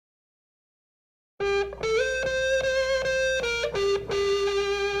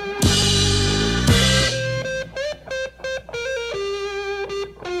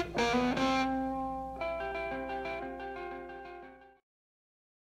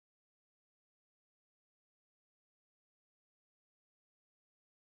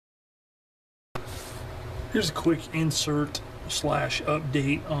Here's a quick insert slash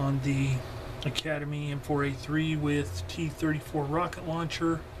update on the Academy M4A3 with T-34 rocket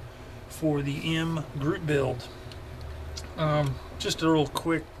launcher for the M group build. Just a real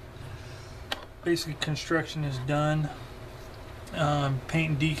quick, basically construction is done. Paint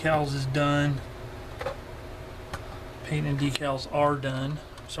and decals is done. Paint and decals are done.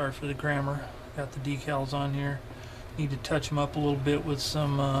 Sorry for the grammar. Got the decals on here. Need to touch them up a little bit with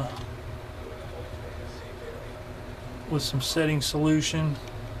some setting solution,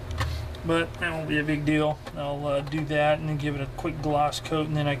 but that won't be a big deal. I'll do that and then give it a quick gloss coat,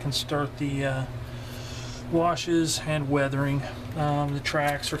 and then I can start the washes and weathering. The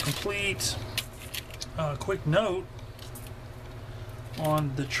tracks are complete. Quick note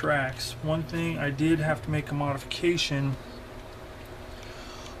on the tracks. One thing, I did have to make a modification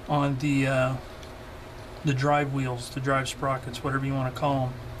on the drive wheels, the drive sprockets, whatever you want to call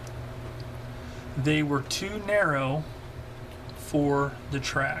them. They were too narrow for the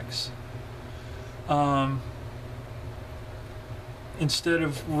tracks. Instead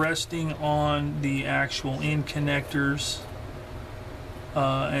of resting on the actual end connectors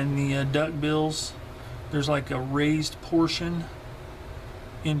and the duck bills, there's like a raised portion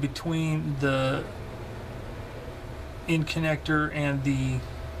in between the end connector and the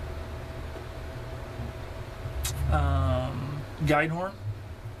guide horn,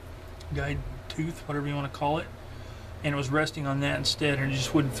 guide tooth, whatever you want to call it, and it was resting on that instead, and it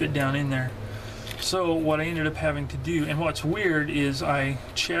just wouldn't fit down in there. So what I ended up having to do, and what's weird, is I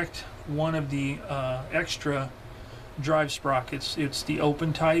checked one of the extra drive sprockets. It's the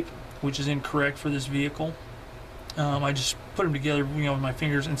open type, which is incorrect for this vehicle. I just put them together, with my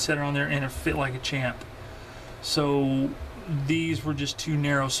fingers and set it on there, and it fit like a champ. So these were just too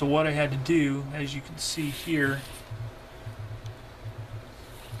narrow. So what I had to do, as you can see here,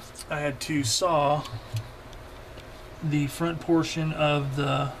 I had to saw the front portion of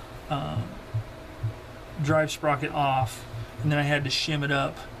the drive sprocket off, and then I had to shim it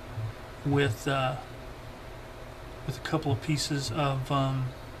up with a couple of pieces of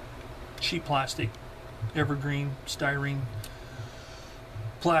cheap plastic, evergreen styrene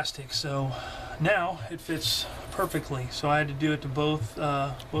plastic. So now it fits perfectly. So I had to do it to both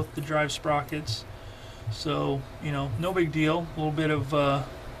the drive sprockets. So no big deal. A little bit of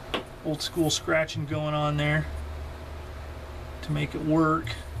old school scratching going on there to make it work,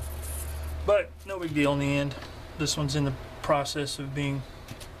 but no big deal in the end. This one's in the process of being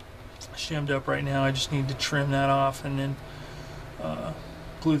shimmed up right now. I just need to trim that off and then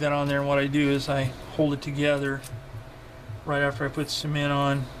glue that on there. And what I do is I hold it together right after I put cement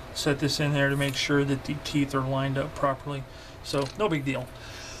on, set this in there to make sure that the teeth are lined up properly. So no big deal.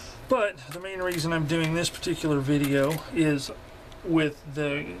 But the main reason I'm doing this particular video is with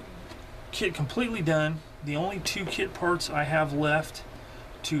the kit completely done. The only two kit parts I have left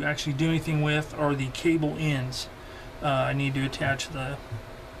to actually do anything with are the cable ends. I need to attach the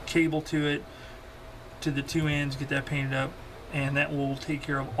cable to it, to the two ends, get that painted up, and that will take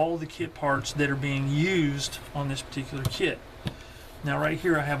care of all the kit parts that are being used on this particular kit. Now right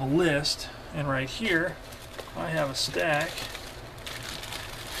here I have a list, and right here I have a stack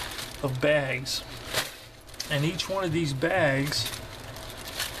of bags, and each one of these bags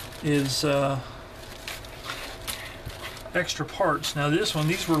is extra parts. Now this one,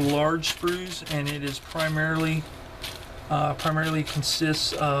 these were large sprues, and it is primarily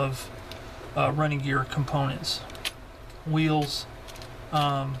consists of running gear components, wheels,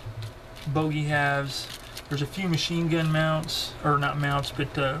 bogey halves. There's a few machine gun mounts, or not mounts,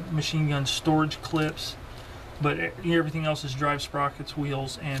 but machine gun storage clips, but everything else is drive sprockets,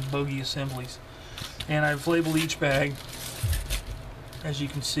 wheels, and bogey assemblies. And I've labeled each bag, as you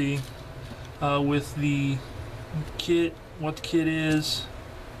can see, with the kit, what the kit is,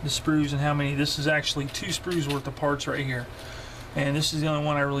 the sprues, and how many. This is actually 2 sprues worth of parts right here, and this is the only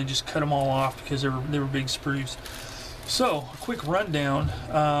one I really just cut them all off because they were big sprues. So a quick rundown.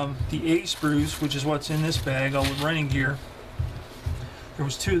 The A sprues, which is what's in this bag, all the running gear, there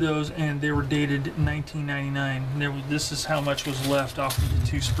was 2 of those, and they were dated 1999. This is how much was left off of the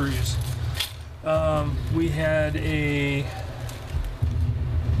 2 sprues. We had a,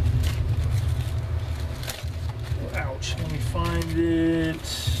 ouch, let me find it.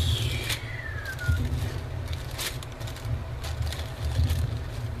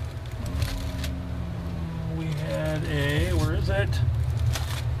 We had a, where is it?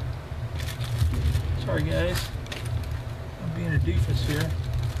 Sorry guys, I'm being a doofus here.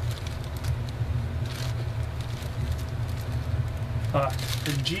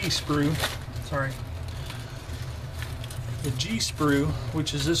 The G sprue, sorry. The G sprue,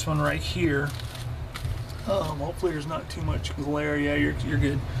 which is this one right here, Hopefully there's not too much glare. Yeah, you're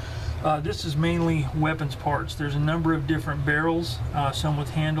good. This is mainly weapons parts. There's a number of different barrels, some with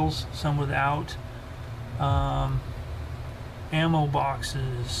handles, some without. Ammo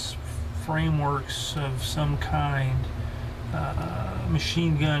boxes, frameworks of some kind,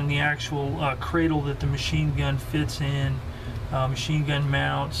 machine gun, the actual cradle that the machine gun fits in, machine gun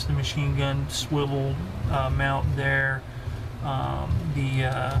mounts, the machine gun swivel mount there, the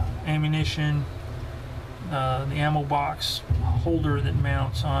ammunition, the ammo box holder that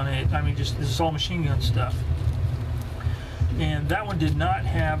mounts on it. I mean, just this is all machine gun stuff. And that one did not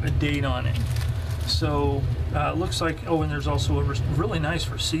have a date on it. So it looks like, oh, and there's also a really nice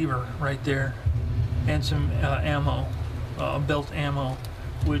receiver right there, and some ammo, belt ammo,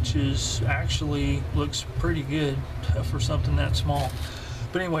 which is actually looks pretty good for something that small.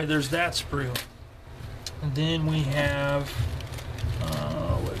 But anyway, there's that sprue. And then we have,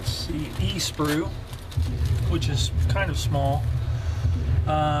 let's see, E-sprue, which is kind of small.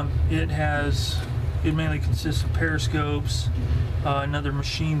 It mainly consists of periscopes, another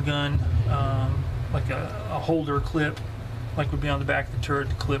machine gun, like a holder clip, like would be on the back of the turret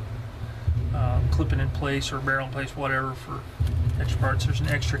to clip it in place or barrel in place, whatever, for extra parts. There's an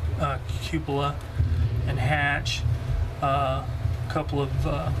extra cupola and hatch, a couple of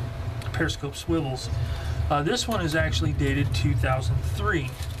periscope swivels. This one is actually dated 2003,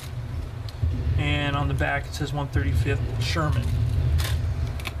 and on the back it says 135th Sherman.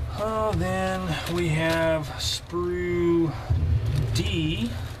 Then we have sprue D,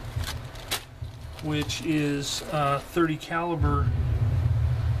 which is 30 caliber,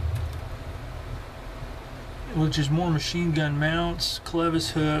 which is more machine gun mounts,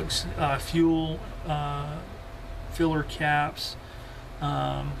 clevis hooks, fuel filler caps,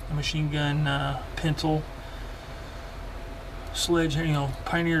 a machine gun pintle, sledge,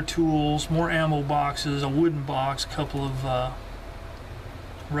 Pioneer tools, more ammo boxes, a wooden box, a couple of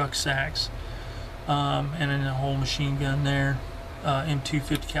rucksacks, and then a whole machine gun there, M2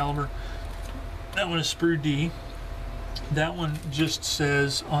 50 caliber. That one is sprue D. That one just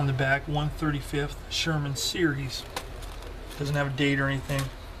says on the back 135th Sherman series. Doesn't have a date or anything.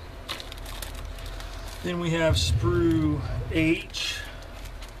 Then we have sprue H,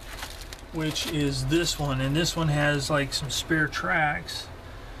 which is this one, and this one has like some spare tracks,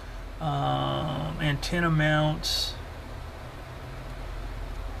 antenna mounts,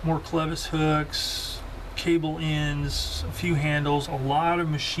 more clevis hooks, cable ends, a few handles, a lot of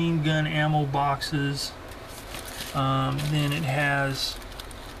machine gun ammo boxes. Then it has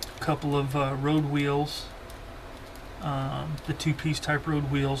a couple of road wheels, the two-piece type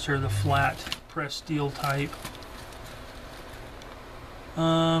road wheels. They're the flat pressed steel type.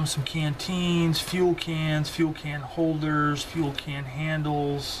 Some canteens, fuel can holders, fuel can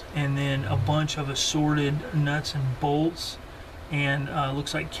handles, and then a bunch of assorted nuts and bolts, and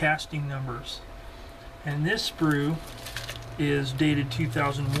looks like casting numbers. And this sprue is dated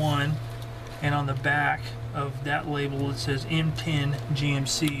 2001, and on the back of that label it says M10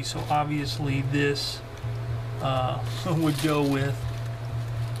 GMC. So obviously this would go with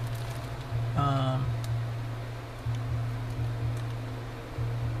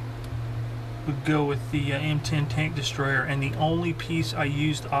the M10 tank destroyer, and the only piece I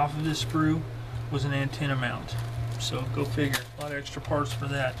used off of this sprue was an antenna mount. So go figure, a lot of extra parts for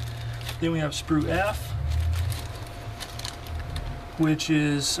that. Then we have sprue F, which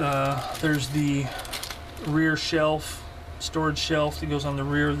is, there's the rear shelf, storage shelf that goes on the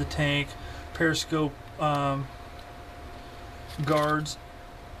rear of the tank, periscope guards,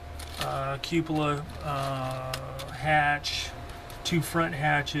 cupola hatch, two front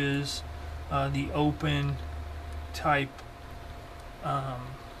hatches, the open type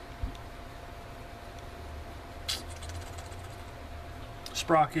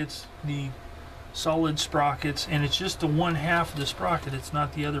sprockets, the solid sprockets, and it's just the one half of the sprocket, it's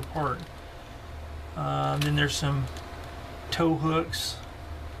not the other part. Then there's some tow hooks,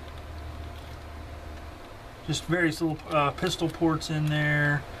 just various little pistol ports in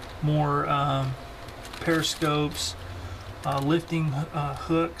there, more periscopes, lifting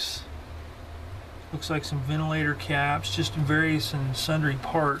hooks, looks like some ventilator caps, just various and sundry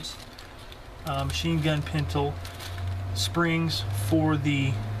parts, machine gun pintle, springs for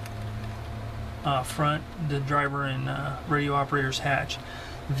the front, the driver and radio operator's hatch.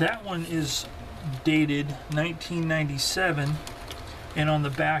 That one is dated 1997, and on the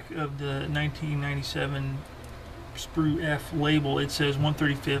back of the 1997 sprue F label it says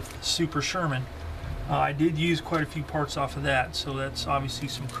 135th Super Sherman. I did use quite a few parts off of that, so that's obviously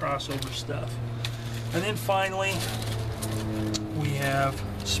some crossover stuff. And then finally we have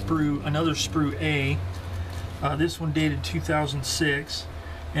another sprue A, This one dated 2006,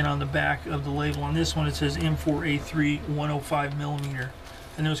 and on the back of the label on this one it says M4A3 105 millimeter.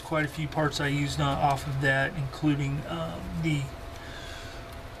 And there was quite a few parts I used off of that, including the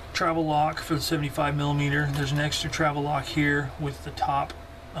travel lock for the 75 millimeter. There's an extra travel lock here with the top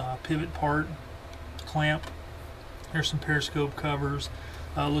pivot part clamp. There's some periscope covers.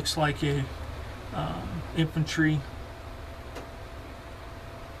 Looks like a infantry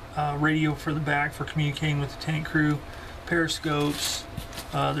radio for the back for communicating with the tank crew. Periscopes.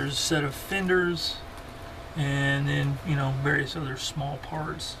 There's a set of fenders, and then, you know, various other small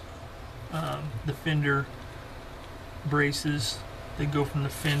parts. The fender braces, they go from the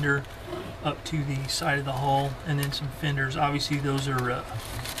fender up to the side of the hull, and then some fenders. Obviously, those are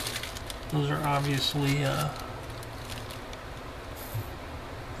obviously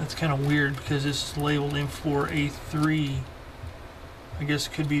that's kind of weird because this is labeled M4A3. I guess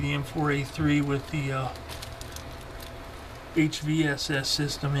it could be the M4A3 with the HVSS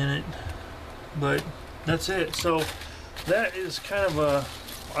system in it, but that's it. So that is kind of a,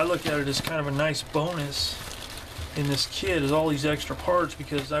 I look at it as kind of a nice bonus in this kit, is all these extra parts,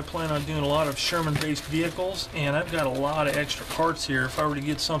 because I plan on doing a lot of Sherman based vehicles, and I've got a lot of extra parts here. If I were to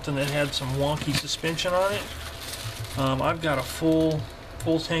get something that had some wonky suspension on it, I've got a full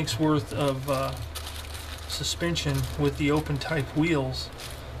tank's worth of suspension with the open type wheels,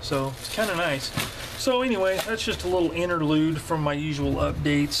 so it's kind of nice. So anyway, that's just a little interlude from my usual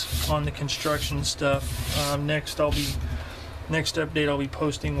updates on the construction stuff. Next update I'll be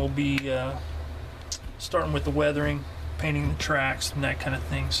posting will be starting with the weathering, painting the tracks, and that kind of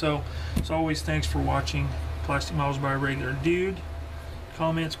thing. So as always, thanks for watching Plastic Models by a Regular Dude.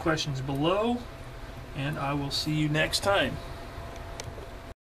 Comments, questions below, and I will see you next time.